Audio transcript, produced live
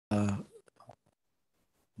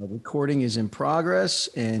The recording is in progress,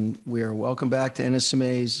 and we are welcome back to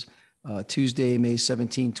NSMA's Tuesday, May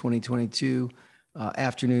 17, 2022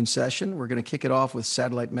 afternoon session. We're going to kick it off with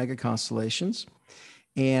satellite mega constellations.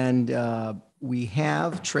 And we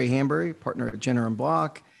have Trey Hanbury, partner at Jenner &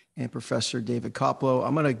 Block, and Professor David Koplow.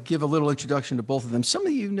 I'm going to give a little introduction to both of them. Some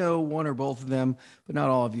of you know one or both of them, but not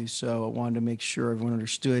all of you. So I wanted to make sure everyone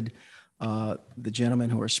understood the gentlemen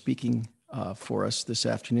who are speaking for us this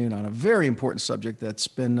afternoon on a very important subject that's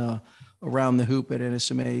been around the hoop at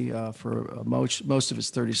NSMA for most of its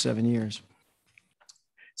 37 years.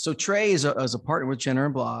 So Trey is a partner with Jenner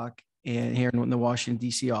 & Block and here in the Washington,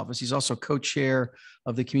 D.C. office. He's also co-chair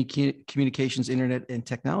of the Communications, Internet, and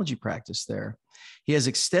Technology practice there. He has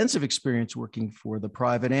extensive experience working for the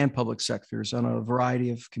private and public sectors on a variety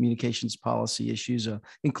of communications policy issues,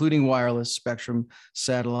 including wireless, spectrum,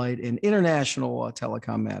 satellite, and international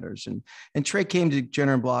telecom matters. And Trey came to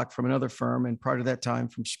Jenner & Block from another firm, and prior to that time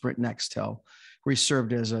from Sprint Nextel, where he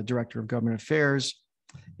served as a director of government affairs.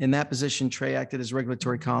 In that position, Trey acted as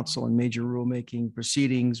regulatory counsel in major rulemaking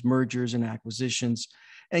proceedings, mergers and acquisitions,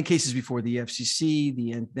 and cases before the FCC,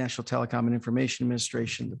 the National Telecom and Information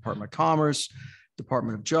Administration, Department of Commerce,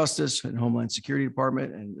 Department of Justice, and Homeland Security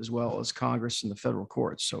Department, and as well as Congress and the federal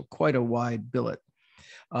courts. So quite a wide billet.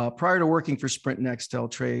 Prior to working for Sprint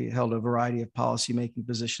Nextel, Trey held a variety of policymaking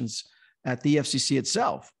positions at the FCC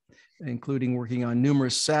itself, including working on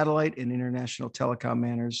numerous satellite and international telecom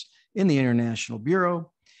matters in the International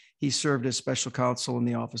Bureau. He served as special counsel in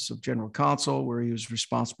the Office of General Counsel, where he was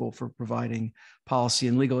responsible for providing policy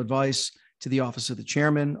and legal advice to the Office of the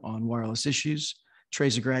Chairman on wireless issues.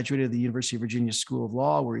 Trey's a graduate of the University of Virginia School of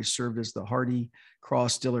Law, where he served as the Hardy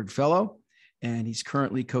Cross Dillard Fellow, and he's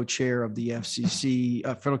currently co-chair of the FCC,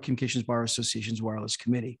 Federal Communications Bar Association's Wireless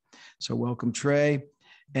Committee. So welcome, Trey.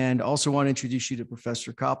 And also want to introduce you to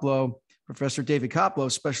Professor Koplow. Professor David Koplow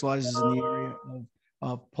specializes in the area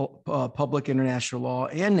of public international law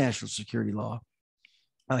and national security law.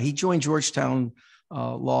 He joined Georgetown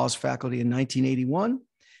Law's faculty in 1981.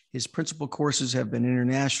 His principal courses have been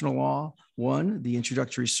International Law 1, the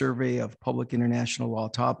Introductory Survey of Public International Law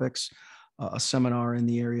Topics, a seminar in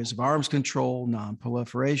the areas of arms control,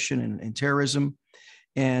 non-proliferation, and terrorism,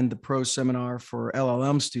 and the Pro Seminar for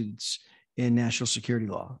LLM students in national security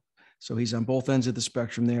law. So he's on both ends of the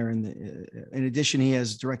spectrum there. And in addition, he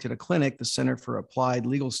has directed a clinic, the Center for Applied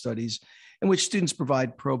Legal Studies, in which students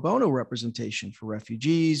provide pro bono representation for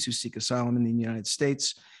refugees who seek asylum in the United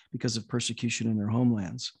States because of persecution in their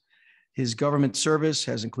homelands. His government service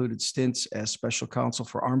has included stints as special counsel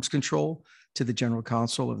for arms control to the General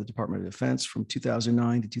Counsel of the Department of Defense from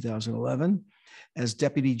 2009 to 2011, as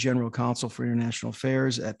Deputy General Counsel for International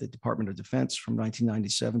Affairs at the Department of Defense from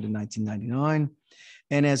 1997 to 1999,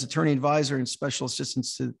 and as Attorney Advisor and Special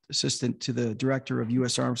Assistant to the Director of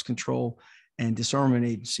U.S. Arms Control and Disarmament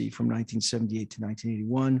Agency from 1978 to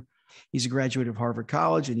 1981. He's a graduate of Harvard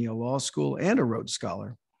College and Yale Law School and a Rhodes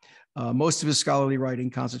Scholar. Most of his scholarly writing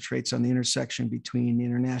concentrates on the intersection between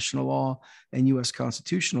international law and U.S.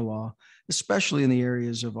 constitutional law, especially in the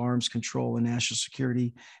areas of arms control and national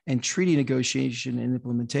security and treaty negotiation and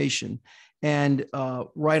implementation. And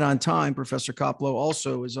right on time, Professor Koplow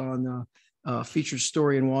also is on featured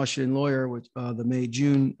story in Washington Lawyer with the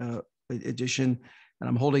May-June edition. And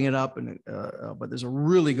I'm holding it up, but there's a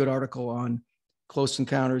really good article on close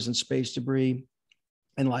encounters and space debris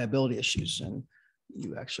and liability issues. And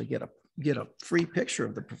you actually get a free picture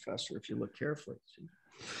of the professor if you look carefully.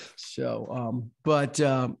 So,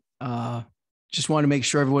 just want to make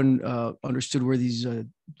sure everyone understood where these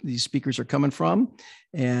speakers are coming from,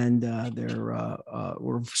 and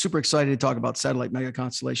we're super excited to talk about satellite mega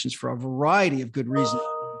constellations for a variety of good reasons.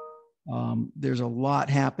 There's a lot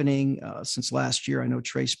happening since last year. I know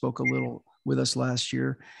Trey spoke a little with us last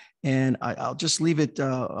year, and I'll just leave it.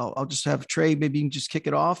 I'll just have Trey, maybe you can just kick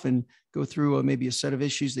it off and go through maybe a set of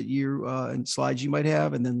issues that you and slides you might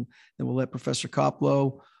have, and then we'll let Professor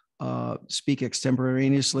Koplow speak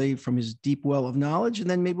extemporaneously from his deep well of knowledge, and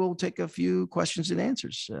then maybe we'll take a few questions and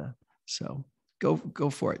answers. So go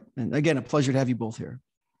for it. And again, a pleasure to have you both here.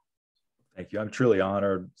 Thank you. I'm truly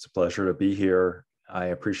honored. It's a pleasure to be here. I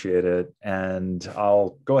appreciate it. And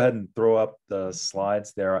I'll go ahead and throw up the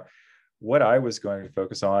slides there. What I was going to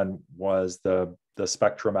focus on was the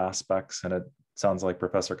spectrum aspects, and it sounds like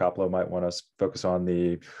Professor Koplow might want to focus on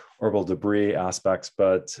the orbital debris aspects,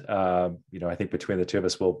 but I think between the two of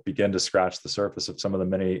us, we'll begin to scratch the surface of some of the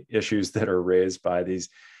many issues that are raised by these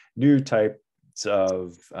new types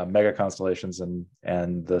of mega constellations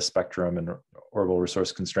and the spectrum and orbital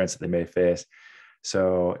resource constraints that they may face.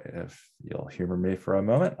 So if you'll humor me for a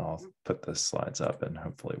moment, I'll put the slides up and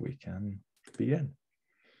hopefully we can begin.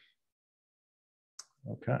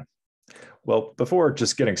 Okay. Well, before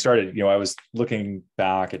just getting started, I was looking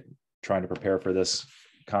back at trying to prepare for this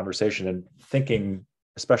conversation and thinking,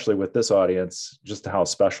 especially with this audience, just how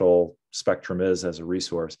special spectrum is as a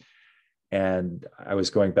resource. And I was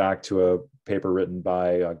going back to a paper written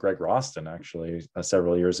by Greg Roston, actually,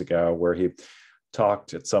 several years ago, where he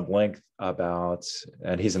talked at some length about,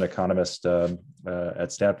 and he's an economist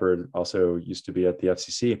at Stanford, also used to be at the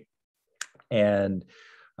FCC. And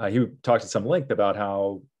he talked at some length about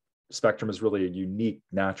how spectrum is really a unique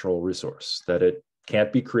natural resource, that it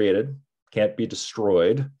can't be created, can't be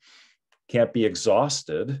destroyed, can't be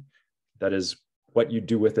exhausted. That is, what you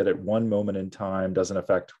do with it at one moment in time doesn't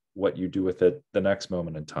affect what you do with it the next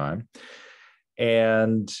moment in time.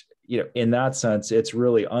 And, in that sense, it's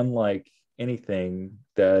really unlike anything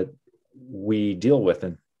that we deal with.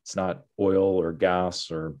 And it's not oil or gas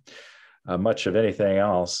or much of anything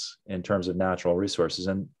else in terms of natural resources.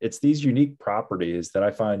 And it's these unique properties that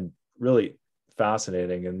I find really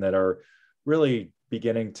fascinating and that are really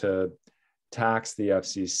beginning to tax the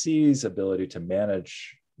FCC's ability to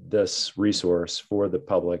manage this resource for the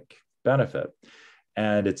public benefit.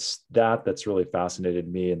 And it's that's really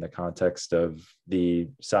fascinated me in the context of the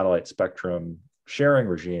satellite spectrum sharing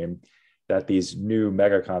regime that these new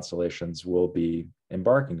mega constellations will be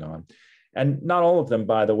embarking on. And not all of them,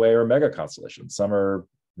 by the way, are mega constellations. Some are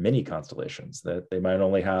mini constellations that they might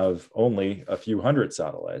only have a few hundred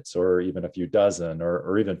satellites or even a few dozen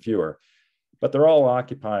or even fewer. But they're all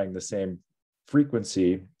occupying the same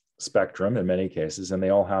frequency spectrum in many cases, and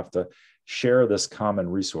they all have to share this common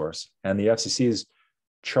resource. And the FCC is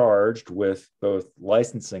charged with both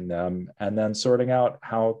licensing them and then sorting out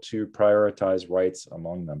how to prioritize rights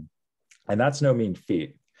among them. And that's no mean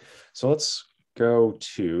feat. So let's go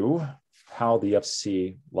to how the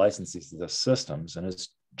FCC licenses the systems. And as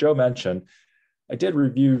Joe mentioned, I did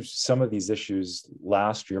review some of these issues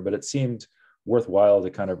last year, but it seemed worthwhile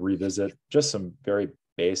to kind of revisit just some very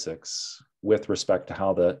basics with respect to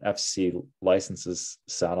how the FCC licenses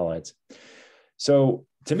satellites. So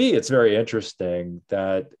to me, it's very interesting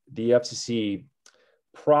that the FCC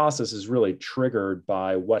process is really triggered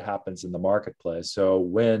by what happens in the marketplace. So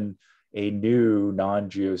when a new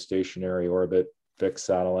non-geostationary orbit fixed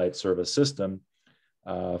satellite service system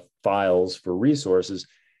files for resources,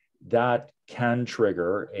 that can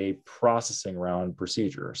trigger a processing round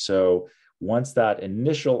procedure. So once that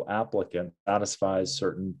initial applicant satisfies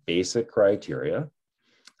certain basic criteria,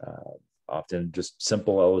 often just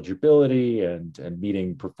simple eligibility and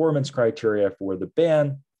meeting performance criteria for the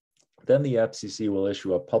band, then the FCC will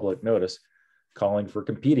issue a public notice calling for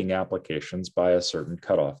competing applications by a certain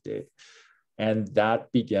cutoff date. And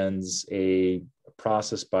that begins a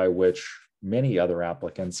process by which many other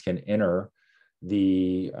applicants can enter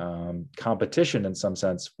the competition in some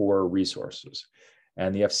sense for resources.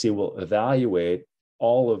 And the FCC will evaluate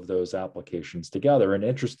all of those applications together. And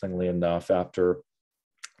interestingly enough, after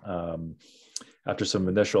some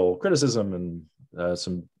initial criticism and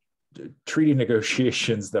some treaty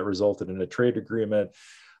negotiations that resulted in a trade agreement,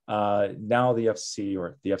 now the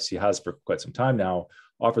FCC has for quite some time now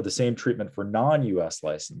offered the same treatment for non-US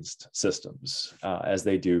licensed systems as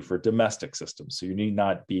they do for domestic systems. So you need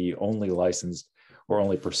not be only licensed or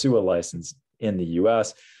only pursue a license in the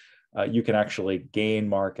US. You can actually gain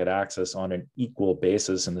market access on an equal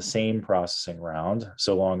basis in the same processing round,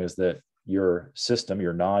 so long as that your system,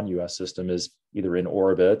 your non-US system, is either in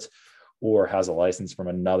orbit or has a license from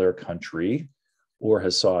another country or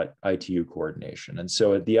has sought ITU coordination. And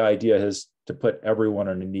so the idea is to put everyone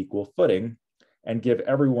on an equal footing and give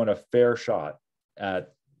everyone a fair shot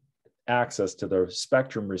at access to the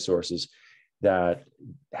spectrum resources that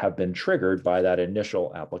have been triggered by that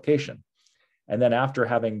initial application. And then after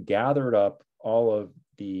having gathered up all of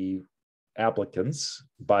the applicants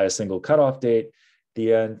by a single cutoff date,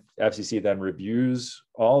 the FCC then reviews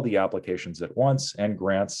all the applications at once and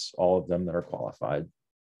grants all of them that are qualified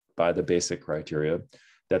by the basic criteria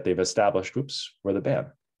that they've established, for the band.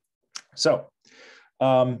 So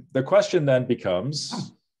the question then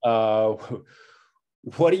becomes, what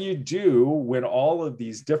do you do when all of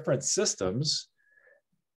these different systems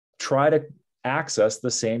try to access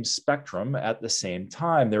the same spectrum at the same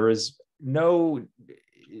time? There is no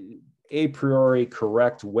a priori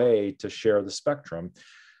correct way to share the spectrum.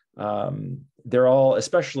 They're all,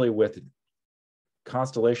 especially with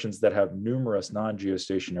constellations that have numerous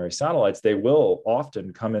non-geostationary satellites, they will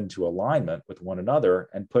often come into alignment with one another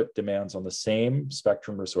and put demands on the same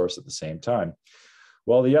spectrum resource at the same time.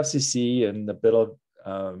 Well, the FCC, and a bit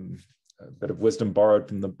of wisdom borrowed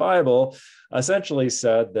from the Bible, essentially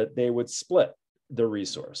said that they would split the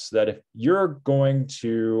resource, that if you're going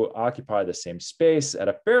to occupy the same space at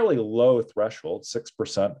a fairly low threshold,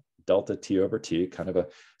 6% delta T over T, kind of a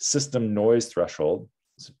system noise threshold,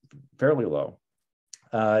 it's fairly low,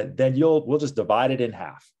 then we'll just divide it in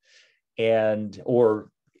half, or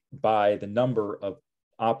by the number of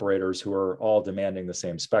operators who are all demanding the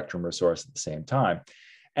same spectrum resource at the same time.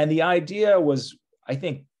 And the idea was, I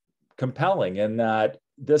think, compelling in that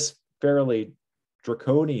this fairly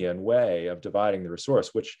draconian way of dividing the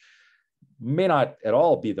resource, which may not at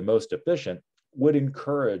all be the most efficient, would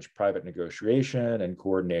encourage private negotiation and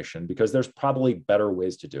coordination, because there's probably better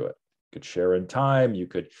ways to do it. You could share in time. You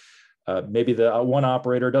could maybe the one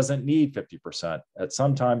operator doesn't need 50% at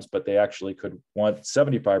some times, but they actually could want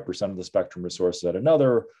 75% of the spectrum resource at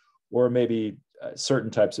another, or maybe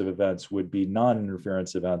certain types of events would be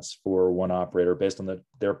non-interference events for one operator based on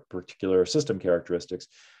their particular system characteristics.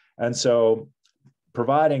 And so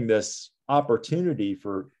providing this opportunity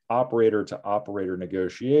for operator to operator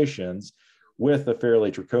negotiations with a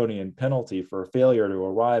fairly draconian penalty for failure to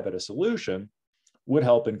arrive at a solution would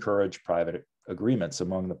help encourage private agreements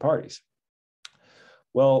among the parties.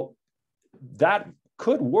 Well, that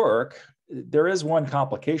could work. There is one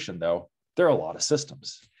complication, though. There are a lot of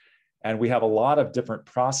systems, and we have a lot of different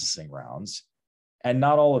processing rounds, and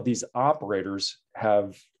not all of these operators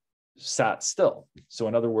have sat still. So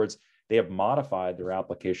in other words, they have modified their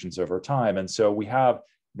applications over time. And so we have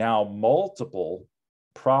now multiple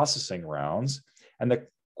processing rounds. And the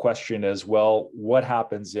question is, well, what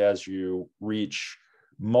happens as you reach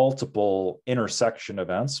multiple intersection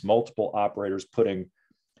events, multiple operators putting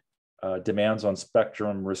demands on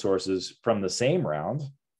spectrum resources from the same round?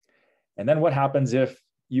 And then what happens if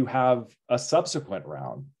you have a subsequent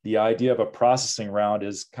round? The idea of a processing round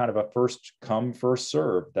is kind of a first come, first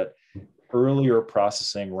serve, that earlier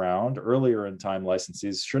processing round, earlier in time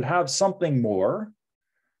licensees should have something more,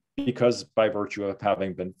 because by virtue of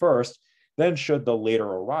having been first, then should the later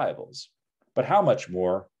arrivals. But how much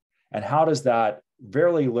more? And how does that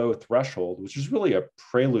very low threshold, which is really a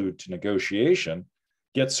prelude to negotiation,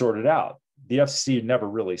 get sorted out? The FCC never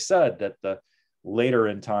really said that the later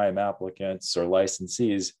in time applicants or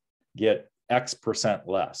licensees get X%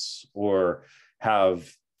 less or have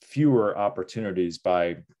fewer opportunities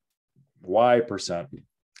by Y%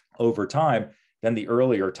 over time than the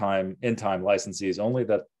earlier time in time licensees, only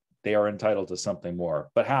that they are entitled to something more.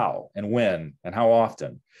 But how and when and how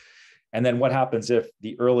often? And then what happens if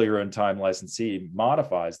the earlier in time licensee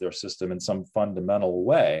modifies their system in some fundamental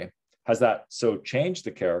way? Has that so changed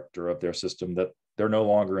the character of their system that they're no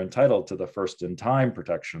longer entitled to the first in time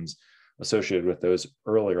protections associated with those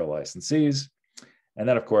earlier licensees? And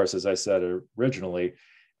then, of course, as I said originally,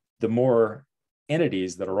 the more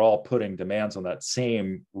entities that are all putting demands on that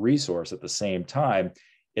same resource at the same time,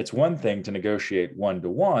 it's one thing to negotiate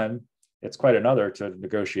 1-to-1. It's quite another to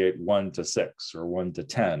negotiate 1-to-6 or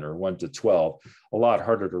 1-to-10 or 1-to-12, a lot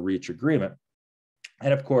harder to reach agreement.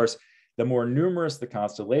 And of course, the more numerous the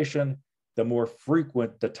constellation, the more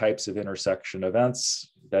frequent the types of intersection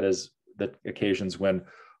events, that is, the occasions when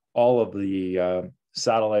all of the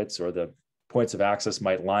satellites or the points of access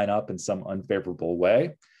might line up in some unfavorable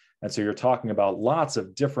way. And so you're talking about lots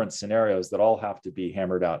of different scenarios that all have to be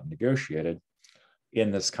hammered out and negotiated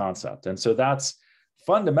in this concept. And so that's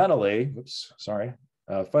fundamentally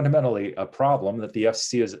a problem that the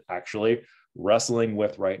FCC is actually wrestling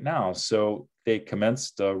with right now. So they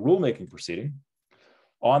commenced a rulemaking proceeding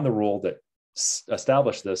on the rule that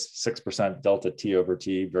established this 6% delta T over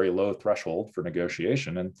T, very low threshold for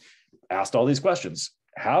negotiation, and asked all these questions.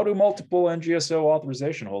 How do multiple NGSO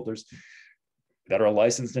authorization holders that are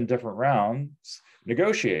licensed in different rounds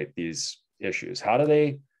negotiate these issues? How do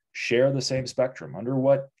they share the same spectrum? Under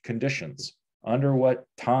what conditions? Under what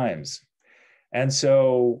times? And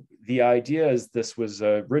so the idea is this was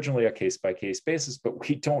originally a case-by-case basis, but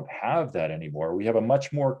we don't have that anymore. We have a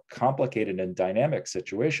much more complicated and dynamic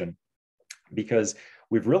situation, because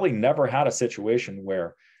we've really never had a situation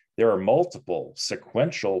where there are multiple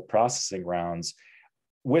sequential processing rounds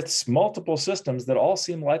with multiple systems that all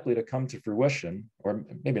seem likely to come to fruition, or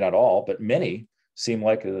maybe not all, but many seem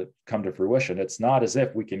likely to come to fruition. It's not as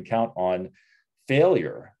if we can count on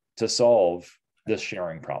failure to solve this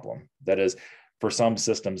sharing problem. That is, for some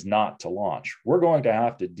systems not to launch. We're going to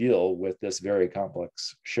have to deal with this very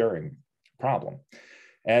complex sharing problem.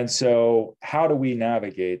 And so how do we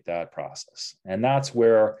navigate that process? And that's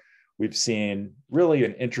where we've seen really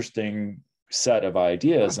an interesting set of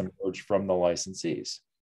ideas emerge from the licensees.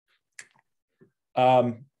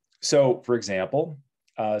 So for example,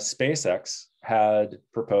 SpaceX had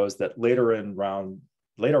proposed that later round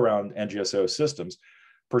NGSO systems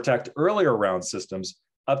protect earlier round systems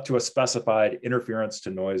up to a specified interference to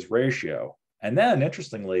noise ratio. And then,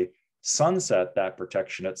 interestingly, sunset that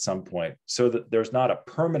protection at some point so that there's not a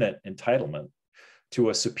permanent entitlement to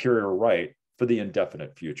a superior right for the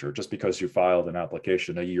indefinite future, just because you filed an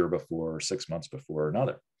application a year before or 6 months before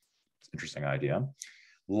another. It's an interesting idea.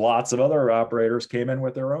 Lots of other operators came in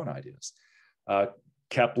with their own ideas.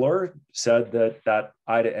 Kepler said that that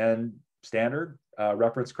I to N standard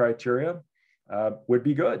reference criteria would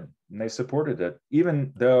be good, and they supported it,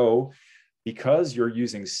 even though because you're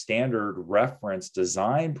using standard reference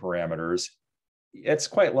design parameters, it's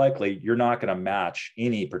quite likely you're not going to match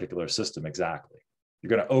any particular system exactly. You're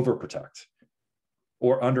going to overprotect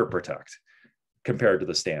or underprotect compared to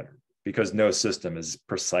the standard, because no system is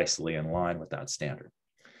precisely in line with that standard.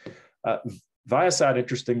 Viasat,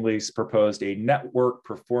 interestingly, proposed a network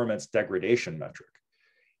performance degradation metric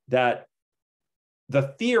that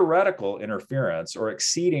the theoretical interference or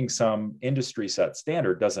exceeding some industry set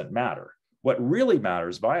standard doesn't matter. What really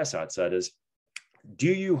matters, Viasat said, is do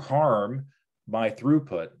you harm my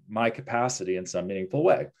throughput, my capacity in some meaningful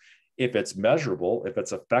way? If it's measurable, if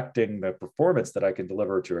it's affecting the performance that I can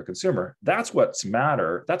deliver to a consumer, that's what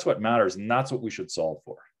matters, and that's what we should solve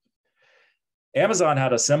for. Amazon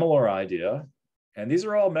had a similar idea, and these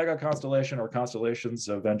are all mega constellation or constellations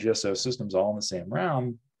of NGSO systems all in the same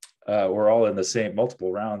round, or all in the same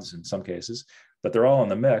multiple rounds in some cases, but they're all in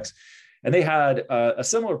the mix. And they had a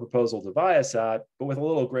similar proposal to Viasat, but with a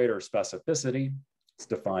little greater specificity. It's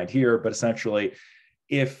defined here, but essentially,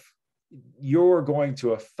 if you're going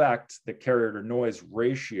to affect the carrier to noise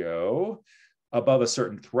ratio above a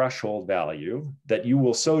certain threshold value, that you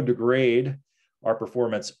will so degrade our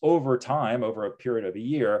performance over time, over a period of a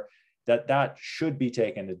year, that should be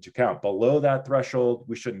taken into account. Below that threshold,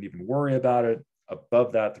 we shouldn't even worry about it.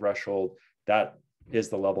 Above that threshold, that is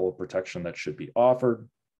the level of protection that should be offered.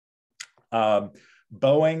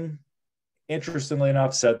 Boeing, interestingly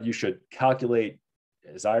enough, said you should calculate,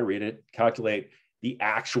 as I read it, calculate the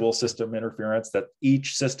actual system interference that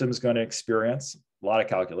each system is going to experience. A lot of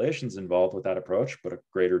calculations involved with that approach, but a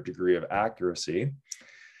greater degree of accuracy.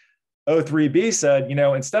 O3B said,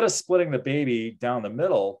 instead of splitting the baby down the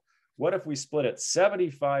middle, what if we split it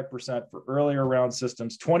 75% for earlier round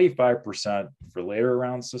systems, 25% for later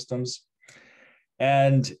round systems?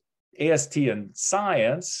 And AST and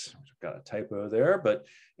Science, I've got a typo there, but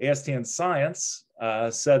AST and Science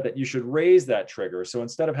said that you should raise that trigger. So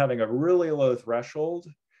instead of having a really low threshold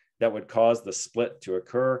that would cause the split to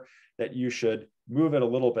occur, that you should move it a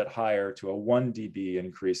little bit higher to a 1 dB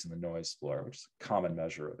increase in the noise floor, which is a common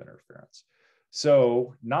measure of interference.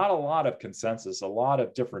 So not a lot of consensus, a lot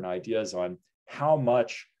of different ideas on how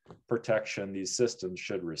much protection these systems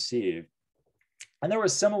should receive. And there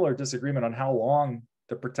was similar disagreement on how long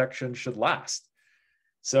the protection should last.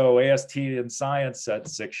 So AST and Science said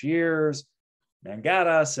 6 years.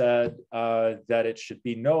 Mangata said that it should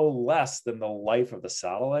be no less than the life of the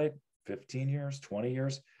satellite, 15 years, 20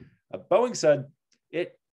 years. Boeing said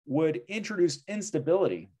it would introduce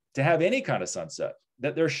instability to have any kind of sunset,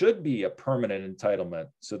 that there should be a permanent entitlement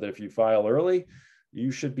so that if you file early, you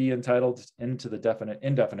should be entitled into the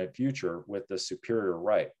indefinite future with the superior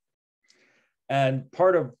right. And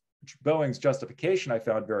part of Boeing's justification I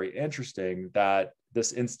found very interesting, that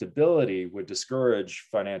this instability would discourage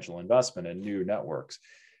financial investment in new networks,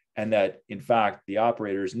 and that in fact the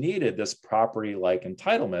operators needed this property-like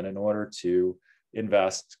entitlement in order to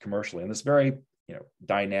invest commercially in this very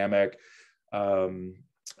dynamic,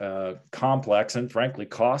 complex, and frankly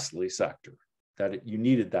costly sector, that you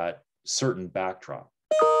needed that certain backdrop.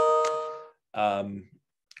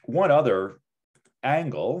 One other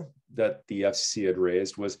angle that the FCC had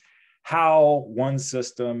raised was how one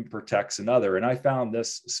system protects another. And I found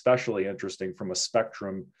this especially interesting from a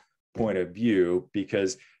spectrum point of view,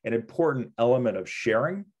 because an important element of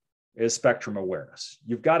sharing is spectrum awareness.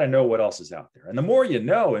 You've got to know what else is out there. And the more you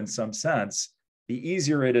know, in some sense, the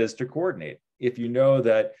easier it is to coordinate. If you know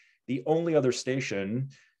that the only other station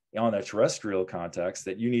on a terrestrial context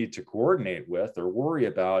that you need to coordinate with or worry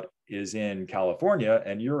about is in California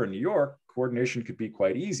and you're in New York, coordination could be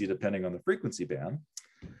quite easy depending on the frequency band.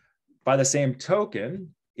 By the same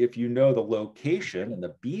token, if you know the location and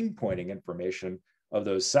the beam pointing information of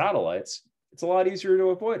those satellites, it's a lot easier to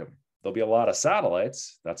avoid them. There'll be a lot of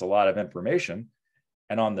satellites, that's a lot of information.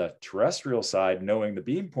 And on the terrestrial side, knowing the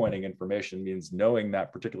beam pointing information means knowing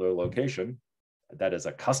that particular location, that is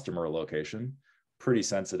a customer location, pretty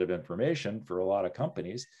sensitive information for a lot of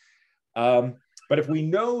companies. But if we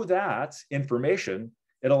know that information,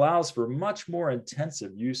 it allows for much more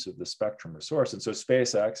intensive use of the spectrum resource. And so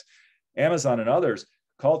SpaceX, Amazon, and others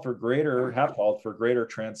have called for greater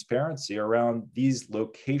transparency around these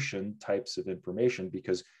location types of information,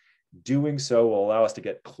 because doing so will allow us to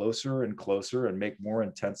get closer and closer and make more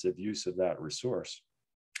intensive use of that resource.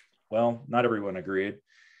 Well, not everyone agreed.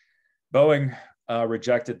 Boeing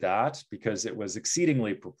rejected that because it was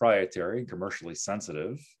exceedingly proprietary and commercially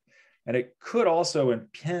sensitive. And it could also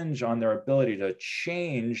impinge on their ability to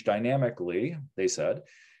change dynamically, they said,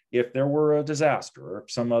 if there were a disaster or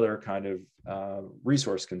some other kind of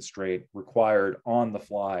resource constraint required on the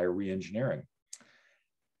fly re-engineering.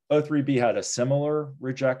 O3B had a similar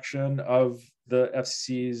rejection of the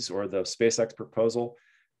FCC's or the SpaceX proposal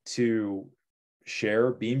to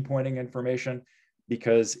share beam pointing information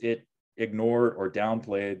because it ignored or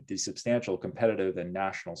downplayed the substantial competitive and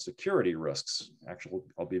national security risks. Actually,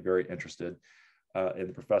 I'll be very interested in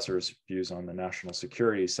the professor's views on the national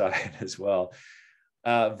security side as well.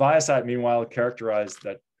 Viasat, meanwhile, characterized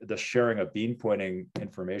that the sharing of beam pointing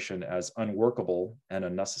information as unworkable and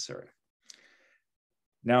unnecessary.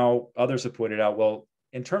 Now, others have pointed out, well,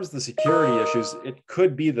 in terms of the security issues, it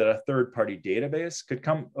could be that a third-party database could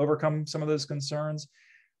overcome some of those concerns,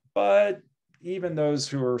 but even those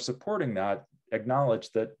who are supporting that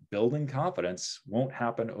acknowledge that building confidence won't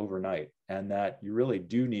happen overnight, and that you really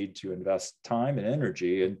do need to invest time and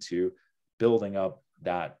energy into building up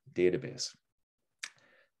that database.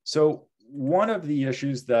 So one of the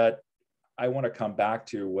issues that I want to come back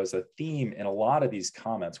to was a theme in a lot of these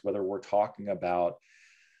comments, whether we're talking about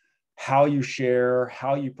how you share,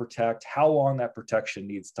 how you protect, how long that protection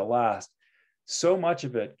needs to last. So much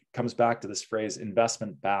of it comes back to this phrase,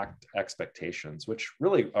 investment-backed expectations, which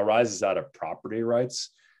really arises out of property rights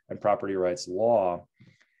and property rights law.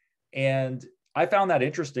 And I found that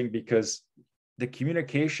interesting because the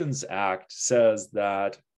Communications Act says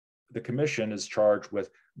that the commission is charged with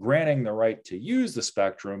granting the right to use the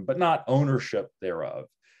spectrum, but not ownership thereof.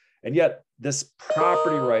 And yet this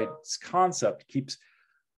property rights concept keeps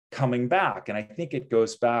coming back. And I think it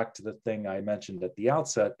goes back to the thing I mentioned at the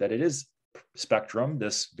outset, that it is spectrum,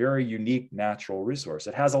 this very unique natural resource.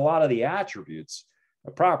 It has a lot of the attributes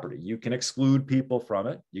of property. You can exclude people from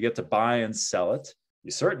it. You get to buy and sell it.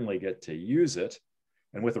 You certainly get to use it.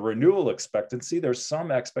 And with a renewal expectancy, there's some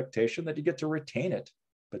expectation that you get to retain it,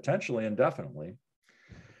 potentially indefinitely.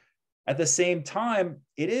 At the same time,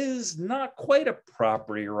 it is not quite a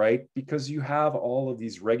property right because you have all of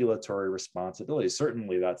these regulatory responsibilities.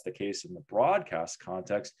 Certainly that's the case in the broadcast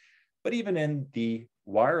context, but even in the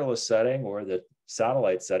wireless setting or the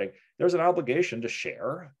satellite setting, there's an obligation to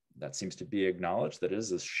share. That seems to be acknowledged. That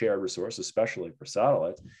is a shared resource, especially for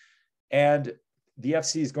satellites. And the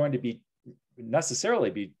FCC is going to necessarily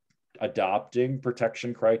be adopting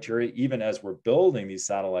protection criteria, even as we're building these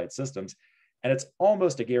satellite systems. And it's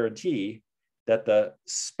almost a guarantee that the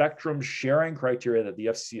spectrum sharing criteria that the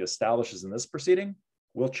FCC establishes in this proceeding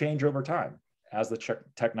will change over time as the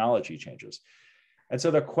technology changes. And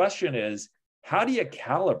so the question is, how do you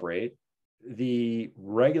calibrate the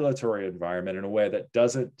regulatory environment in a way that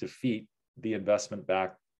doesn't defeat the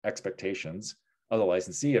investment-backed expectations of the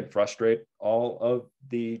licensee and frustrate all of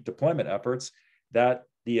the deployment efforts that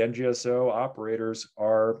the NGSO operators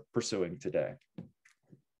are pursuing today?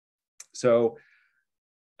 So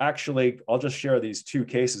actually, I'll just share these two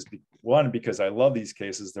cases. One, because I love these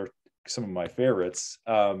cases. They're some of my favorites.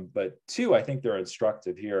 But two, I think they're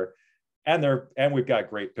instructive here. And we've got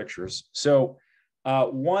great pictures. So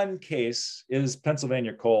one case is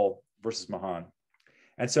Pennsylvania Coal versus Mahan.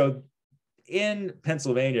 And so in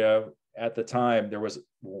Pennsylvania at the time, there was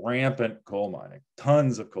rampant coal mining,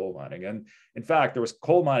 tons of coal mining. And in fact, there was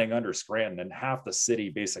coal mining under Scranton and half the city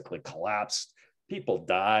basically collapsed. People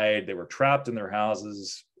died, they were trapped in their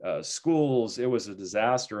houses, schools, it was a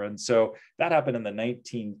disaster. And so that happened in the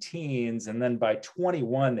 19 teens. And then by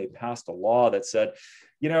 21, they passed a law that said,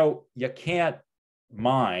 you know, you can't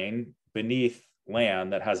mine beneath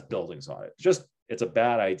land that has buildings on it. It's a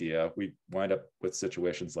bad idea. We wind up with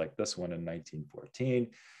situations like this one in 1914.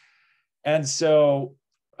 And so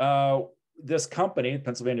this company,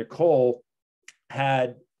 Pennsylvania Coal,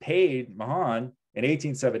 had paid Mahan in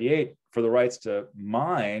 1878 for the rights to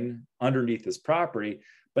mine underneath his property.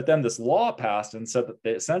 But then this law passed and said that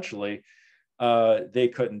they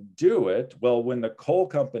couldn't do it. Well, when the coal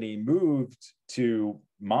company moved to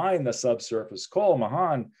mine the subsurface coal,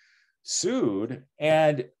 Mahan sued.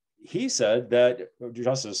 And he said that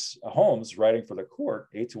Justice Holmes, writing for the court,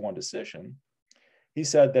 8-1 decision, he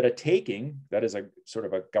said that a taking, that is a sort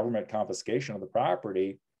of a government confiscation of the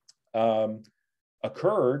property,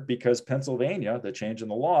 occurred because Pennsylvania, the change in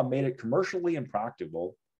the law, made it commercially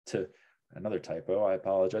impracticable to, another typo, I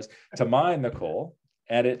apologize, to mine the coal.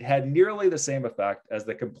 and it had nearly the same effect as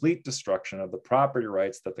the complete destruction of the property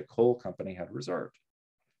rights that the coal company had reserved.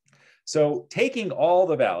 So taking all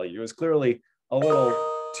the value is clearly a little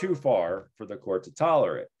too far for the court to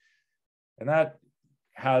tolerate. And that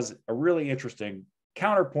has a really interesting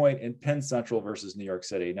counterpoint in Penn Central versus New York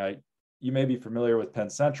City. Now, you may be familiar with Penn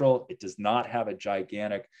Central. It does not have a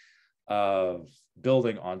gigantic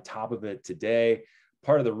building on top of it today.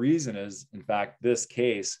 Part of the reason is, in fact, this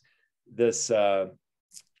case, this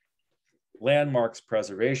Landmarks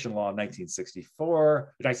Preservation Law of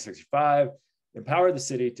 1965 empowered the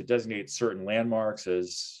city to designate certain landmarks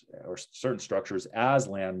as, or certain structures as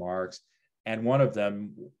landmarks. And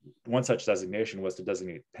one such designation was to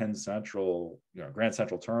designate Penn Central, Grand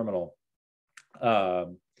Central Terminal,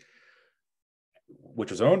 which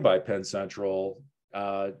was owned by Penn Central,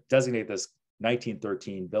 designate this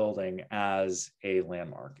 1913 building as a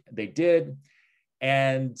landmark. They did,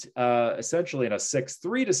 and essentially in a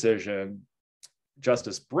 6-3 decision,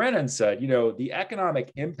 Justice Brennan said, the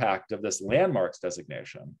economic impact of this landmarks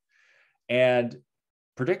designation, and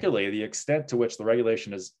particularly the extent to which the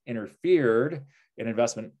regulation has interfered in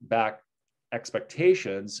investment-backed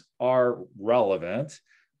expectations, are relevant,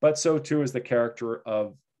 but so too is the character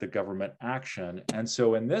of the government action. And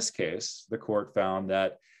so in this case, the court found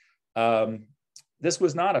that this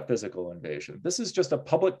was not a physical invasion. This is just a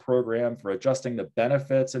public program for adjusting the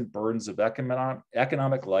benefits and burdens of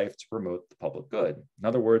economic life to promote the public good. In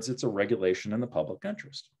other words, it's a regulation in the public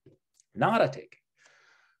interest, not a taking.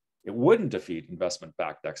 It wouldn't defeat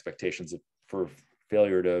investment-backed expectations for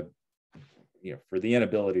failure to, for the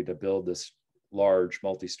inability to build this large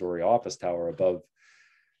multi-story office tower above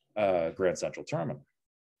Grand Central Terminal.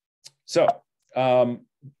 So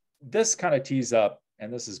this kind of tees up,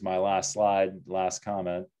 and this is my last slide, last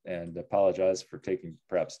comment, and apologize for taking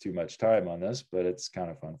perhaps too much time on this, but it's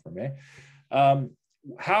kind of fun for me.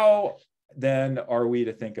 How then are we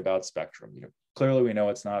to think about spectrum? Clearly we know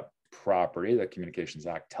it's not property. The Communications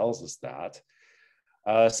Act tells us that.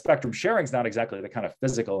 Spectrum sharing is not exactly the kind of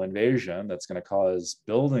physical invasion that's going to cause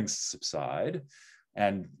buildings to subside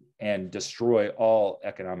and destroy all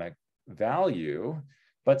economic value,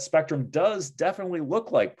 but spectrum does definitely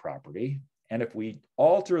look like property. And if we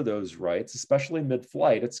alter those rights, especially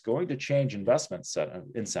mid-flight, it's going to change investment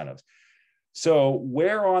incentives. So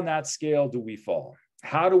where on that scale do we fall?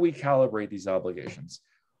 How do we calibrate these obligations?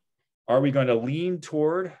 Are we going to lean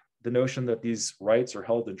toward the notion that these rights are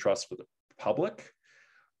held in trust for the public?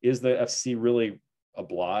 Is the FCC really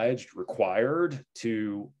obliged, required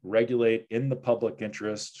to regulate in the public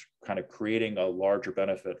interest, kind of creating a larger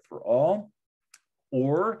benefit for all?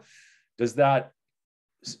 Or does that,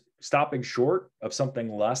 stopping short of something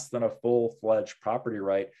less than a full-fledged property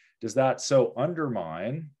right, does that so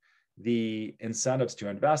undermine the incentives to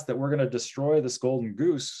invest that we're going to destroy this golden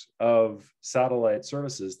goose of satellite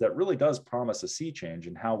services that really does promise a sea change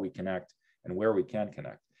in how we connect and where we can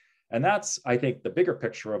connect? And that's, I think, the bigger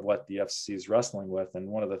picture of what the FCC is wrestling with, and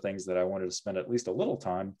one of the things that I wanted to spend at least a little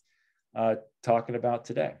time talking about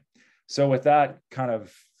today. So with that kind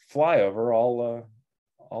of flyover,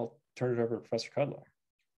 I'll turn it over to Professor Koplow.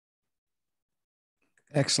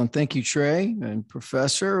 Excellent. Thank you, Trey and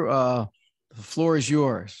Professor. The floor is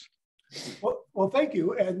yours. Well, thank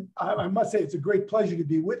you. And I must say, it's a great pleasure to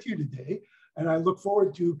be with you today. And I look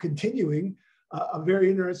forward to continuing a very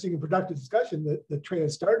interesting and productive discussion that Trey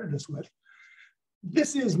has started us with.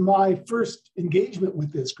 This is my first engagement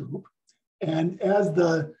with this group. And as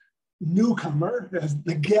the newcomer, as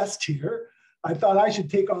the guest here, I thought I should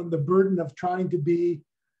take on the burden of trying to be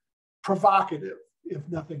provocative, if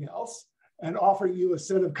nothing else, and offering you a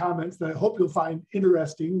set of comments that I hope you'll find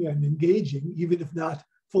interesting and engaging, even if not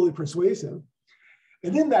fully persuasive.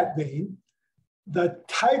 And in that vein, the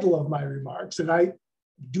title of my remarks, and I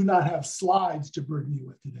do not have slides to burden you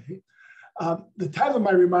with today, the title of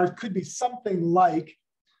my remarks could be something like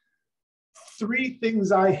 3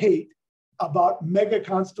 Things I Hate About Mega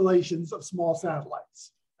Constellations of Small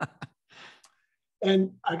Satellites.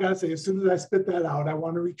 And I gotta say, as soon as I spit that out, I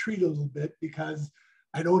want to retreat a little bit because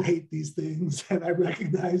I don't hate these things, and I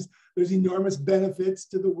recognize there's enormous benefits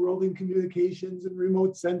to the world in communications and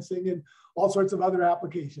remote sensing and all sorts of other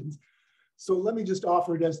applications. So let me just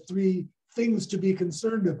offer it as 3 things to be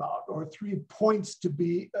concerned about, or 3 points to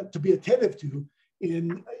be attentive to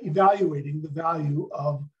in evaluating the value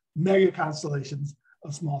of mega constellations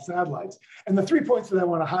of small satellites. And the 3 points that I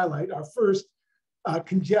want to highlight are: first,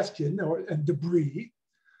 congestion and debris;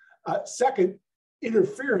 second,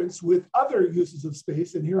 interference with other uses of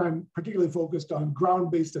space, and here I'm particularly focused on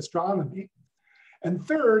ground-based astronomy; and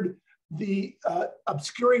third, the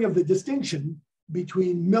obscuring of the distinction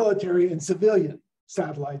between military and civilian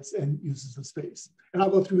satellites and uses of space. And I'll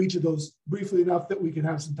go through each of those briefly enough that we can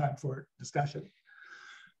have some time for discussion.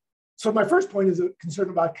 So my first point is a concern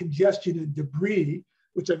about congestion and debris,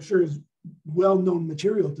 which I'm sure is well-known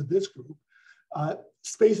material to this group.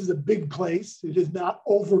 Space is a big place. It is not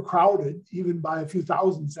overcrowded, even by a few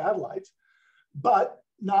thousand satellites, but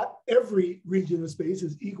not every region of space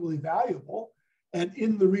is equally valuable. And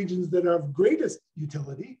in the regions that are of greatest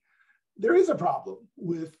utility, there is a problem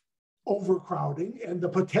with overcrowding and the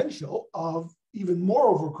potential of even more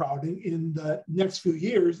overcrowding in the next few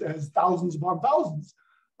years as thousands upon thousands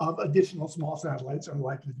of additional small satellites are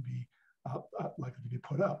likely to be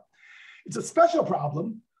put up. It's a special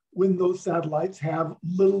problem when those satellites have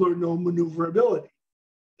little or no maneuverability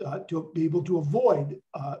to be able to avoid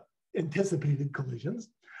anticipated collisions.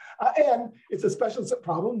 And it's a special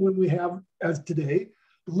problem when we have, as today,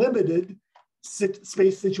 limited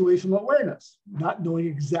space situational awareness, not knowing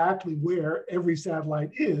exactly where every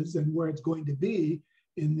satellite is and where it's going to be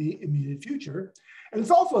in the immediate future. And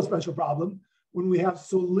it's also a special problem when we have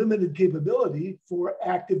so limited capability for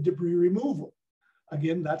active debris removal.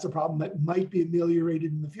 Again, that's a problem that might be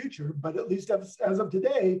ameliorated in the future, but at least as of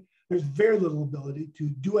today, there's very little ability to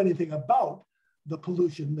do anything about the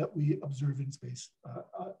pollution that we observe in space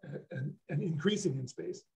and increasing in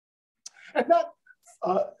space. And that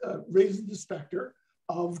raises the specter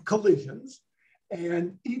of collisions.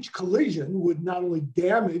 And each collision would not only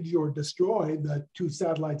damage or destroy the two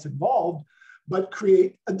satellites involved, but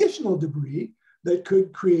create additional debris that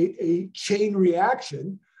could create a chain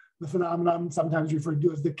reaction, the phenomenon sometimes referred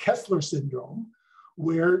to as the Kessler syndrome,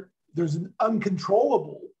 where there's an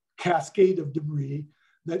uncontrollable cascade of debris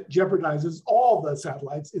that jeopardizes all the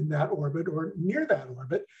satellites in that orbit or near that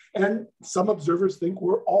orbit. And some observers think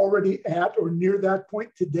we're already at or near that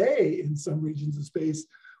point today in some regions of space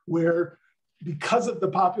where, because of the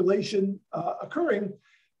population occurring,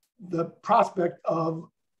 the prospect of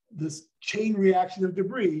this chain reaction of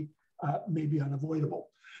debris may be unavoidable.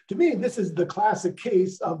 To me, this is the classic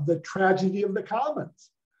case of the tragedy of the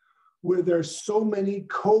commons, where there's so many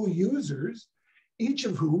co-users, each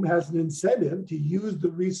of whom has an incentive to use the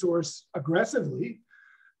resource aggressively,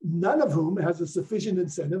 none of whom has a sufficient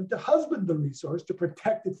incentive to husband the resource, to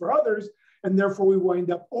protect it for others, and therefore we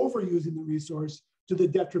wind up overusing the resource to the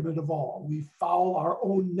detriment of all. We foul our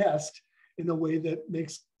own nest in a way that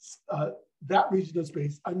makes that region of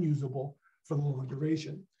space unusable for the long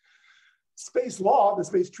duration. Space law, the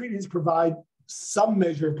space treaties provide some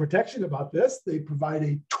measure of protection about this. They provide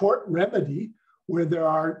a tort remedy where there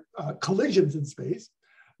are collisions in space,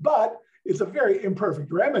 but it's a very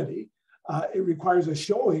imperfect remedy. It requires a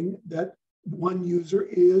showing that one user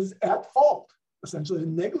is at fault, essentially a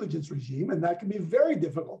negligence regime, and that can be very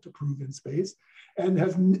difficult to prove in space, and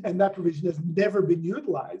that provision has never been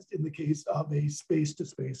utilized in the case of a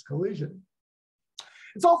space-to-space collision.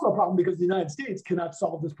 It's also a problem because the United States cannot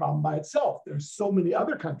solve this problem by itself. There's so many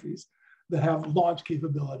other countries that have launch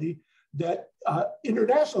capability that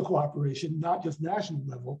international cooperation, not just national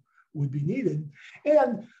level, would be needed.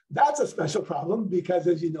 And that's a special problem because,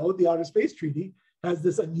 as you know, the Outer Space Treaty has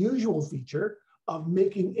this unusual feature of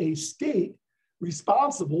making a state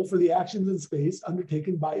responsible for the actions in space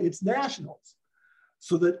undertaken by its nationals.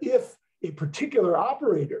 So that if a particular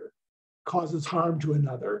operator causes harm to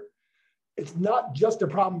another, it's not just a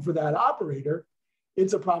problem for that operator,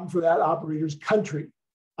 it's a problem for that operator's country.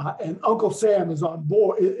 And Uncle Sam is on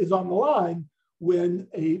the line when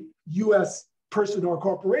a US person or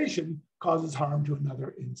corporation causes harm to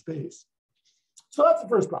another in space. So that's the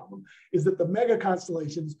first problem, is that the mega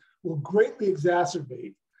constellations will greatly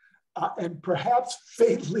exacerbate and perhaps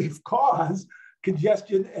fatally cause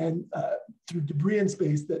congestion and through debris in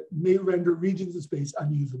space that may render regions of space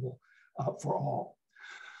unusable for all.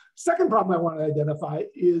 Second problem I want to identify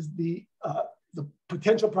is the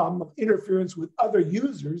potential problem of interference with other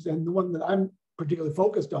users, and the one that I'm particularly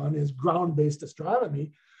focused on is ground-based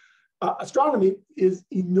astronomy. Astronomy is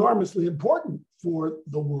enormously important for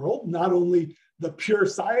the world, not only the pure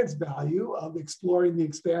science value of exploring the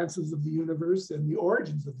expanses of the universe and the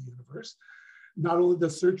origins of the universe, not only the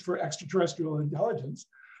search for extraterrestrial intelligence,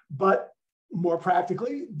 but more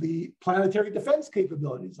practically, the planetary defense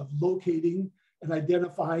capabilities of locating and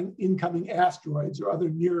identifying incoming asteroids or other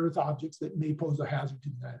near-Earth objects that may pose a hazard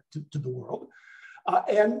to the world.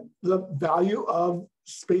 And the value of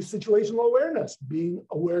space situational awareness, being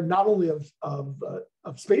aware not only of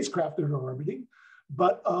spacecraft that are orbiting,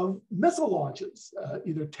 but of missile launches,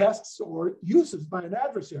 either tests or uses by an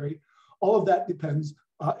adversary. All of that depends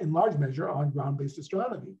in large measure on ground-based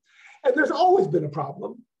astronomy. And there's always been a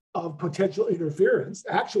problem of potential interference,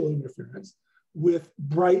 actual interference, with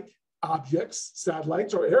bright objects,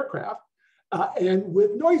 satellites or aircraft, and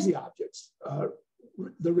with noisy objects.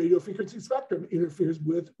 The radio frequency spectrum interferes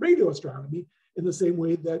with radio astronomy in the same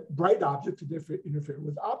way that bright objects interfere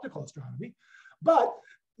with optical astronomy. But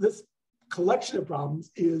this collection of problems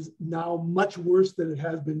is now much worse than it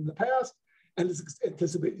has been in the past, and is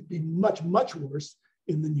anticipated to be much, much worse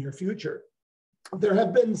in the near future. There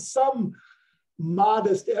have been some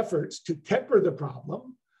modest efforts to temper the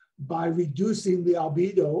problem by reducing the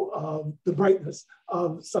albedo of the brightness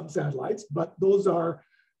of some satellites, but those are,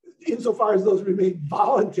 insofar as those remain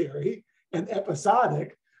voluntary and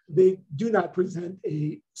episodic, they do not present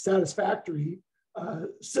a satisfactory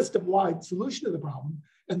system-wide solution to the problem,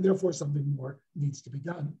 and therefore something more needs to be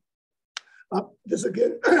done. This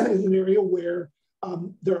again is an area where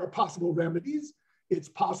there are possible remedies. It's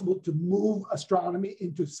possible to move astronomy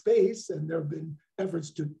into space, and there have been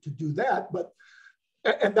efforts to do that,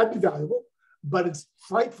 and that'd be valuable, but it's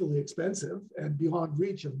frightfully expensive and beyond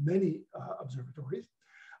reach of many observatories.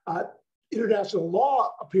 International law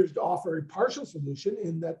appears to offer a partial solution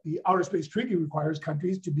in that the Outer Space Treaty requires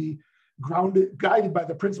countries to be guided by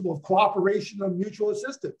the principle of cooperation and mutual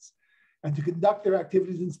assistance, and to conduct their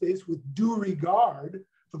activities in space with due regard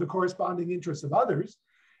for the corresponding interests of others,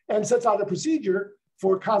 and sets out a procedure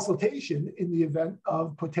for consultation in the event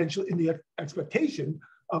of expectation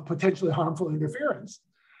of potentially harmful interference.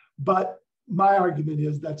 But my argument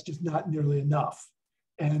is that's just not nearly enough.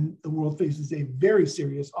 And the world faces a very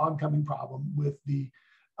serious oncoming problem with the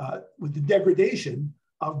degradation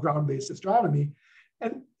of ground-based astronomy.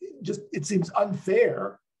 And it seems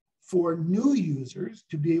unfair for new users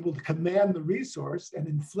to be able to command the resource and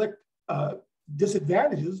inflict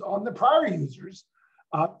disadvantages on the prior users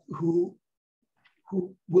who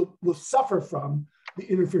will suffer from the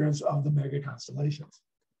interference of the mega constellations.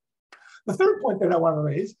 The third point that I want to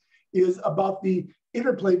raise is about the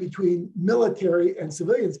interplay between military and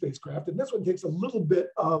civilian spacecraft. And this one takes a little bit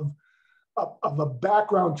of a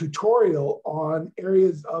background tutorial on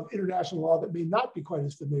areas of international law that may not be quite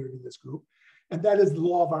as familiar to this group, and that is the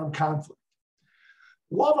law of armed conflict.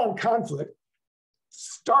 Law of armed conflict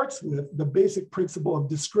starts with the basic principle of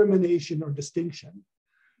discrimination or distinction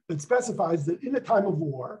that specifies that in a time of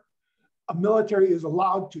war, a military is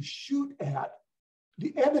allowed to shoot at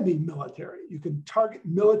the enemy military. You can target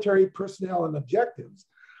military personnel and objectives,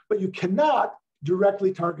 but you cannot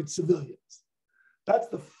directly target civilians. That's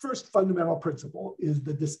the first fundamental principle, is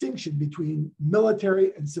the distinction between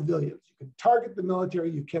military and civilians. You can target the military,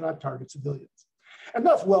 you cannot target civilians. And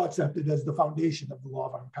that's well accepted as the foundation of the law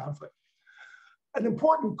of armed conflict. An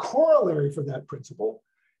important corollary for that principle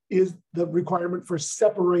is the requirement for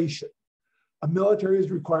separation. A military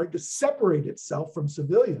is required to separate itself from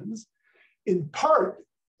civilians. In part,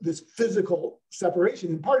 this physical separation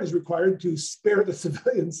in part is required to spare the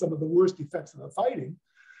civilians some of the worst effects of the fighting,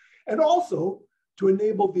 and also to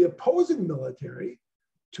enable the opposing military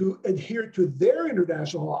to adhere to their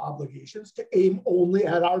international obligations to aim only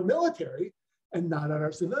at our military and not at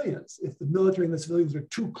our civilians. If the military and the civilians are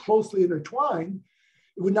too closely intertwined,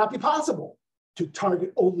 it would not be possible to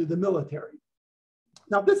target only the military.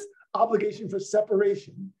 Now, this obligation for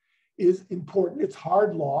separation is important. It's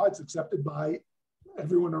hard law. It's accepted by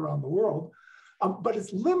everyone around the world, but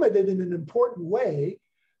it's limited in an important way.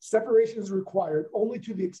 Separation is required only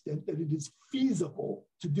to the extent that it is feasible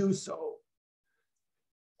to do so.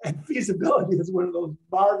 And feasibility is one of those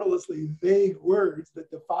marvelously vague words that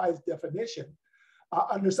defies definition.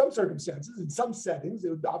 Under some circumstances, in some settings, it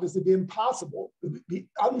would obviously be impossible, it would be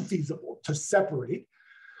unfeasible to separate.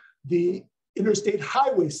 The interstate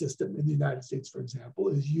highway system in the United States, for example,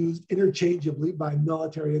 is used interchangeably by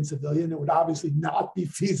military and civilian. It would obviously not be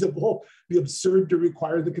feasible, be absurd to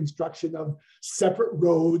require the construction of separate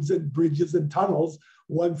roads and bridges and tunnels,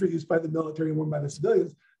 one for use by the military and one by the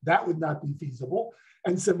civilians. That would not be feasible.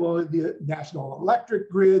 And similarly, the national electric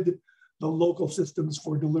grid, the local systems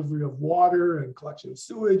for delivery of water and collection of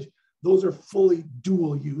sewage, those are fully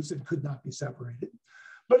dual use and could not be separated.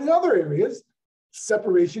 But in other areas,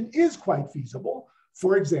 separation is quite feasible.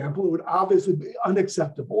 For example, it would obviously be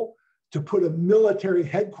unacceptable to put a military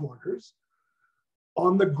headquarters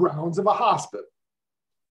on the grounds of a hospital.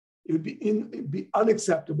 It would be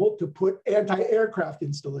unacceptable to put anti-aircraft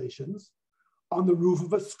installations on the roof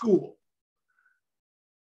of a school.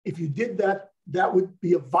 If you did that, that would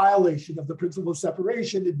be a violation of the principle of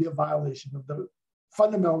separation. It'd be a violation of the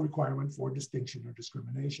fundamental requirement for distinction or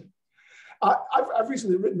discrimination. I've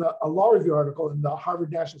recently written a law review article in the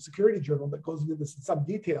Harvard National Security Journal that goes into this in some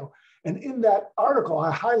detail. And in that article,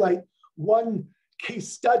 I highlight one case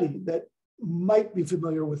study that might be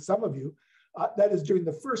familiar with some of you. That is during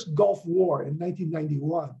the first Gulf War in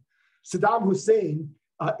 1991. Saddam Hussein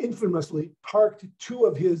infamously parked two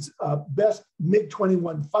of his best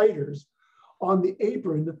MiG-21 fighters on the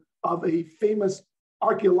apron of a famous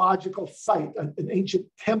archaeological site, an ancient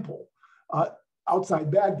temple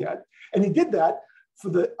outside Baghdad. And he did that for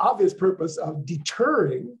the obvious purpose of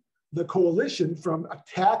deterring the coalition from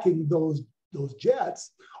attacking those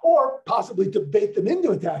jets, or possibly to bait them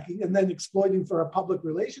into attacking and then exploiting for a public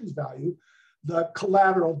relations value the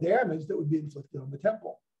collateral damage that would be inflicted on the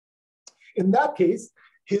temple. In that case,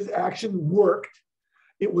 his action worked.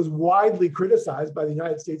 It was widely criticized by the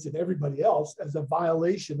United States and everybody else as a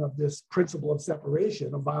violation of this principle of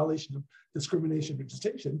separation, a violation of discrimination or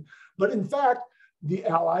distinction. But in fact, the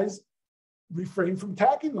Allies refrained from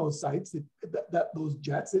attacking those sites, those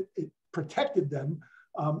jets. It protected them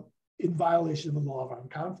in violation of the law of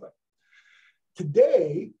armed conflict.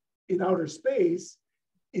 Today, in outer space,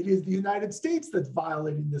 it is the United States that's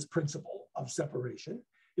violating this principle of separation.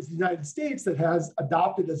 It's the United States that has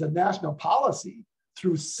adopted as a national policy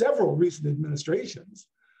through several recent administrations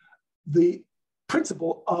the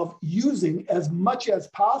principle of using as much as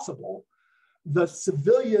possible the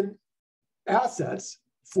civilian assets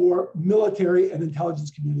for military and intelligence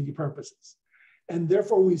community purposes. And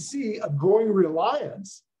therefore, we see a growing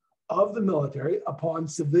reliance of the military upon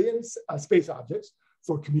civilian space objects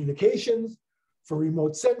for communications, for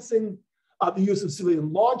remote sensing, the use of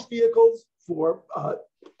civilian launch vehicles for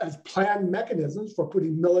as planned mechanisms for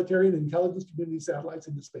putting military and intelligence community satellites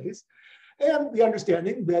into space, and the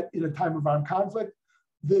understanding that in a time of armed conflict,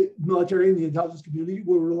 the military and the intelligence community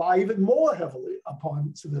will rely even more heavily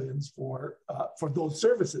upon civilians for those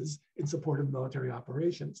services in support of military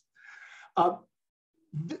operations.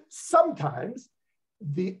 Sometimes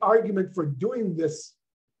the argument for doing this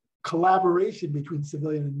collaboration between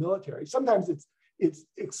civilian and military, sometimes it's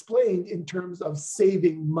explained in terms of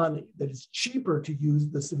saving money, that it's cheaper to use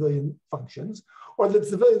the civilian functions, or that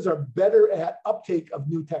civilians are better at uptake of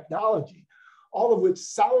new technology, all of which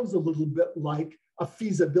sounds a little bit like a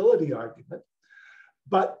feasibility argument.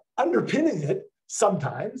 But underpinning it,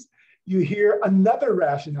 sometimes you hear another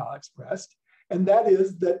rationale expressed, and that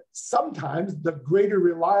is that sometimes the greater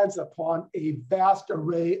reliance upon a vast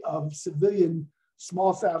array of civilian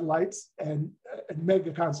small satellites and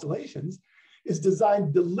mega constellations is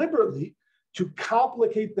designed deliberately to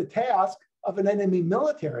complicate the task of an enemy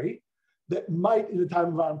military that might, in a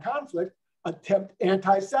time of armed conflict, attempt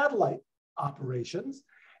anti-satellite operations.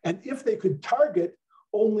 And if they could target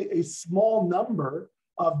only a small number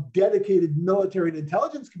of dedicated military and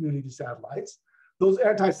intelligence community satellites, those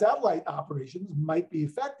anti-satellite operations might be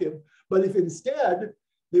effective. But if instead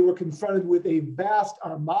they were confronted with a vast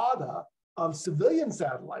armada of civilian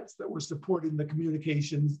satellites that were supporting the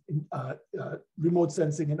communications, remote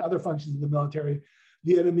sensing, and other functions of the military,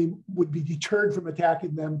 the enemy would be deterred from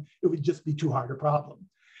attacking them. It would just be too hard a problem.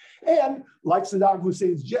 And like Saddam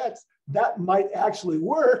Hussein's jets, that might actually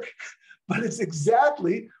work, but it's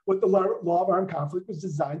exactly what the law of armed conflict was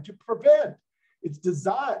designed to prevent.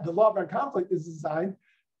 The law of armed conflict is designed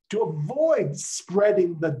to avoid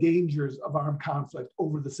spreading the dangers of armed conflict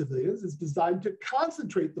over the civilians. It's designed to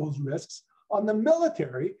concentrate those risks on the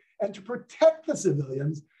military and to protect the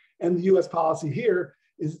civilians. And the US policy here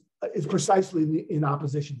is precisely in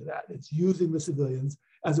opposition to that. It's using the civilians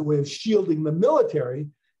as a way of shielding the military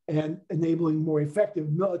and enabling more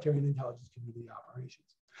effective military and intelligence community operations.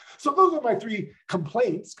 So those are my three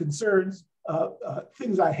complaints, concerns,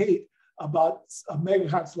 things I hate about mega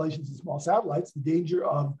constellations and small satellites: the danger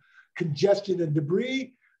of congestion and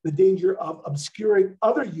debris, the danger of obscuring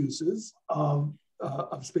other uses of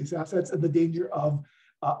space assets, and the danger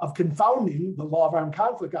of confounding the law of armed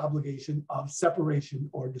conflict obligation of separation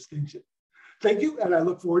or distinction. Thank you, and I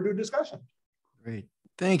look forward to a discussion. Great.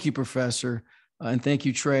 Thank you, Professor. And thank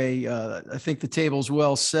you, Trey. I think the table's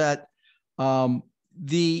well set. I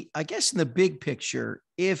guess in the big picture,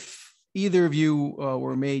 if either of you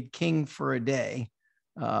were made king for a day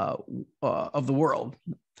of the world,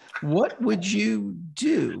 what would you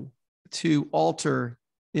do to alter,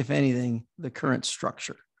 if anything, the current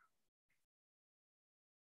structure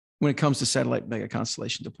when it comes to satellite mega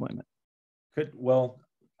constellation deployment? Good. Well,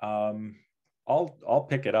 I'll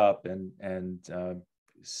pick it up and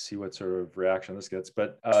see what sort of reaction this gets.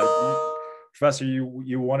 But Professor,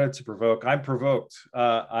 you wanted to provoke. I'm provoked.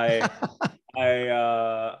 I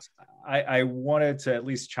wanted to at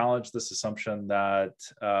least challenge this assumption that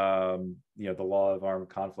the law of armed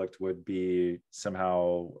conflict would be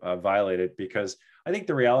somehow violated, because I think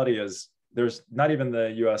the reality is there's not even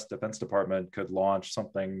the U.S. Defense Department could launch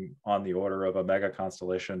something on the order of a mega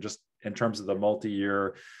constellation just in terms of the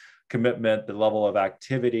multi-year commitment, the level of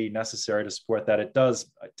activity necessary to support that, it does,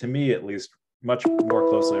 to me at least, much more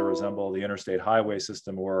closely resemble the interstate highway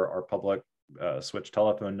system or our public switch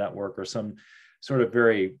telephone network, or some sort of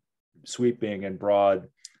very sweeping and broad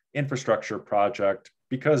infrastructure project,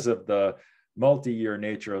 because of the multi-year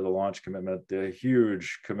nature of the launch commitment, the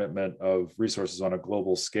huge commitment of resources on a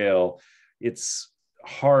global scale. It's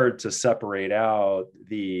hard to separate out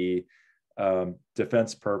the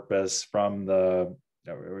defense purpose from the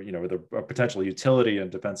potential utility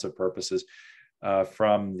and defensive purposes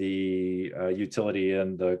from the utility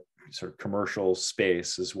in the sort of commercial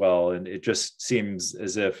space as well. And it just seems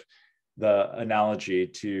as if the analogy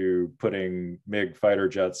to putting MiG fighter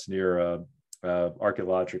jets near a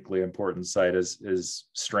archaeologically important site is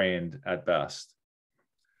strained at best.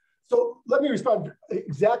 So let me respond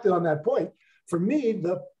exactly on that point. For me,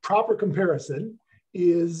 the proper comparison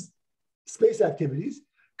is space activities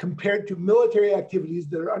compared to military activities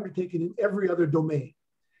that are undertaken in every other domain.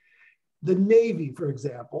 The Navy, for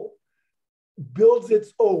example, builds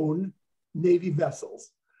its own Navy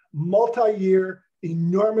vessels, multi-year,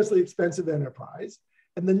 enormously expensive enterprise.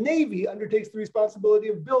 And the Navy undertakes the responsibility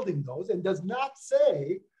of building those and does not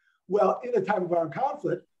say, well, in a time of armed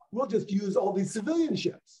conflict, we'll just use all these civilian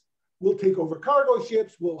ships. We'll take over cargo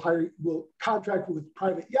ships, we'll contract with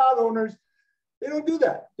private yacht owners. They don't do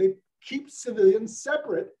that. They keep civilians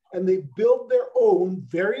separate, and they build their own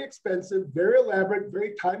very expensive, very elaborate,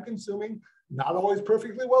 very time-consuming, not always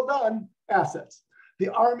perfectly well done assets. The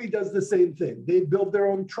Army does the same thing. They build their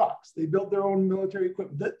own trucks. They build their own military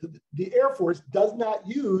equipment. The Air Force does not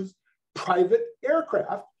use private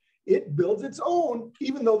aircraft. It builds its own,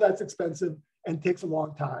 even though that's expensive and takes a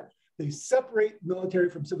long time. They separate military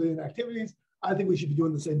from civilian activities. I think we should be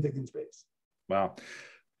doing the same thing in space. Wow.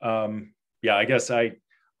 Yeah, I guess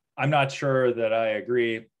I'm not sure that I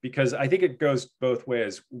agree, because I think it goes both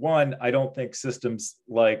ways. One, I don't think systems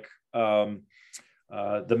like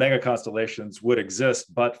the mega constellations would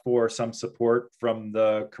exist but for some support from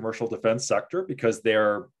the commercial defense sector, because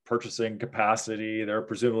they're purchasing capacity, they're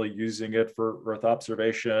presumably using it for Earth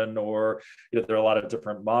observation, or there are a lot of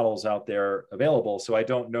different models out there available. So I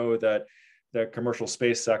don't know that the commercial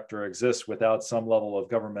space sector exists without some level of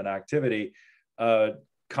government activity.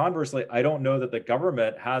 Conversely, I don't know that the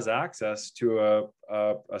government has access to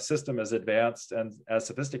a system as advanced and as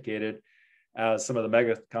sophisticated as some of the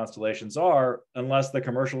mega constellations are, unless the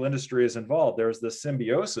commercial industry is involved. There's this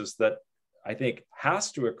symbiosis that I think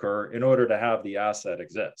has to occur in order to have the asset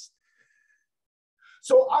exist.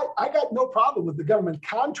 So I got no problem with the government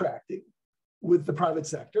contracting with the private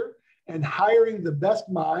sector and hiring the best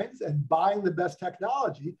minds and buying the best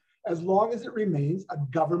technology, as long as it remains a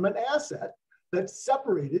government asset that's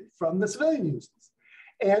separated from the civilian uses.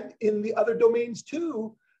 And in the other domains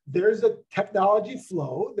too, there's a technology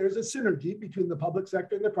flow, there's a synergy between the public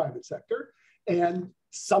sector and the private sector. And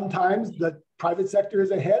sometimes the private sector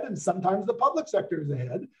is ahead and sometimes the public sector is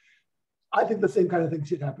ahead. I think the same kind of thing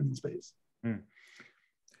should happen in space.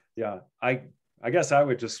 Yeah, I guess I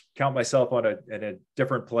would just count myself in a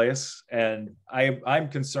different place. And I'm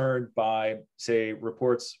concerned by, say,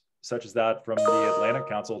 reports such as that from the Atlantic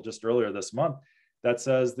Council just earlier this month that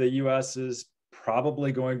says the US is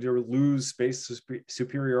probably going to lose space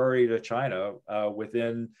superiority to China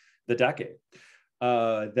within the decade.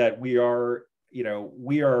 That we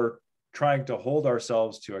are trying to hold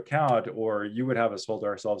ourselves to account, or you would have us hold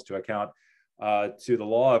ourselves to account to the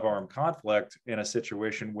law of armed conflict in a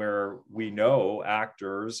situation where we know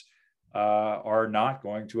actors are not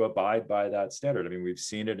going to abide by that standard. I mean, we've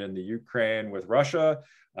seen it in the Ukraine with Russia.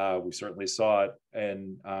 We certainly saw it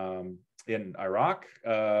in Iraq.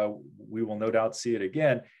 We will no doubt see it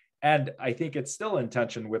again. And I think it's still in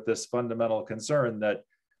tension with this fundamental concern that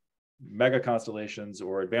mega constellations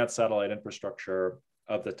or advanced satellite infrastructure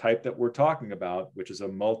of the type that we're talking about, which is a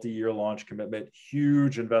multi-year launch commitment,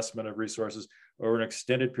 huge investment of resources over an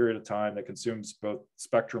extended period of time that consumes both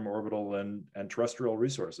spectrum, orbital, and terrestrial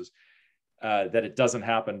resources, that it doesn't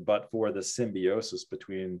happen but for the symbiosis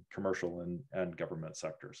between commercial and government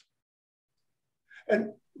sectors.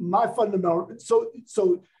 And my fundamental,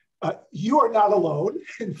 you are not alone.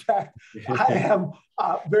 In fact, I am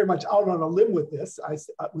very much out on a limb with this.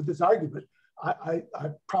 With this argument, I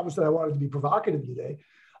promised that I wanted to be provocative today.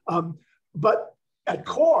 But at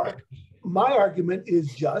core, my argument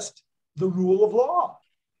is just the rule of law.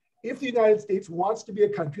 If the United States wants to be a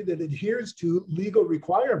country that adheres to legal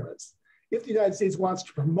requirements, if the United States wants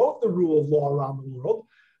to promote the rule of law around the world,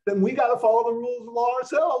 then we got to follow the rules of law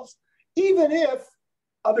ourselves, even if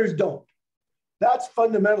others don't. That's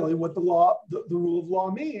fundamentally what the rule of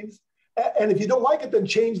law means. And if you don't like it, then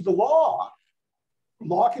change the law.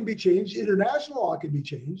 law can be changed, international law can be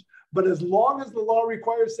changed, but as long as the law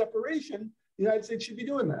requires separation, the United States should be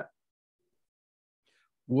doing that.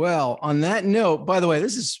 Well, on that note, by the way,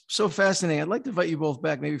 this is so fascinating. I'd like to invite you both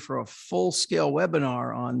back maybe for a full-scale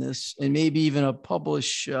webinar on this, and maybe even a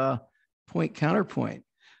publish point counterpoint.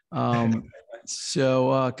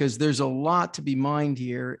 Because there's a lot to be mined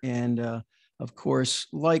here. And of course,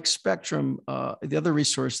 like Spectrum, the other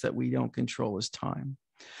resource that we don't control is time.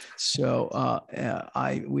 So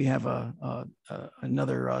we have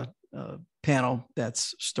another panel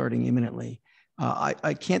that's starting imminently.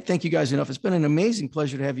 I can't thank you guys enough. It's been an amazing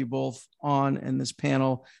pleasure to have you both on in this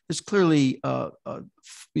panel. There's clearly,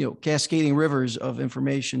 cascading rivers of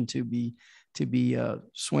information to be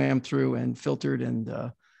swam through and filtered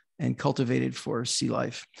and cultivated for sea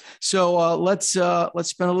life. So let's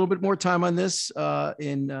spend a little bit more time on this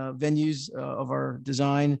in venues of our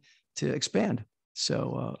design to expand.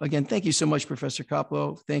 So again, thank you so much, Professor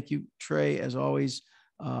Koplow. Thank you, Trey, as always,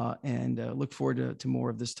 and look forward to more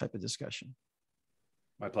of this type of discussion.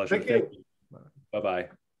 My pleasure. Thank you. Bye-bye.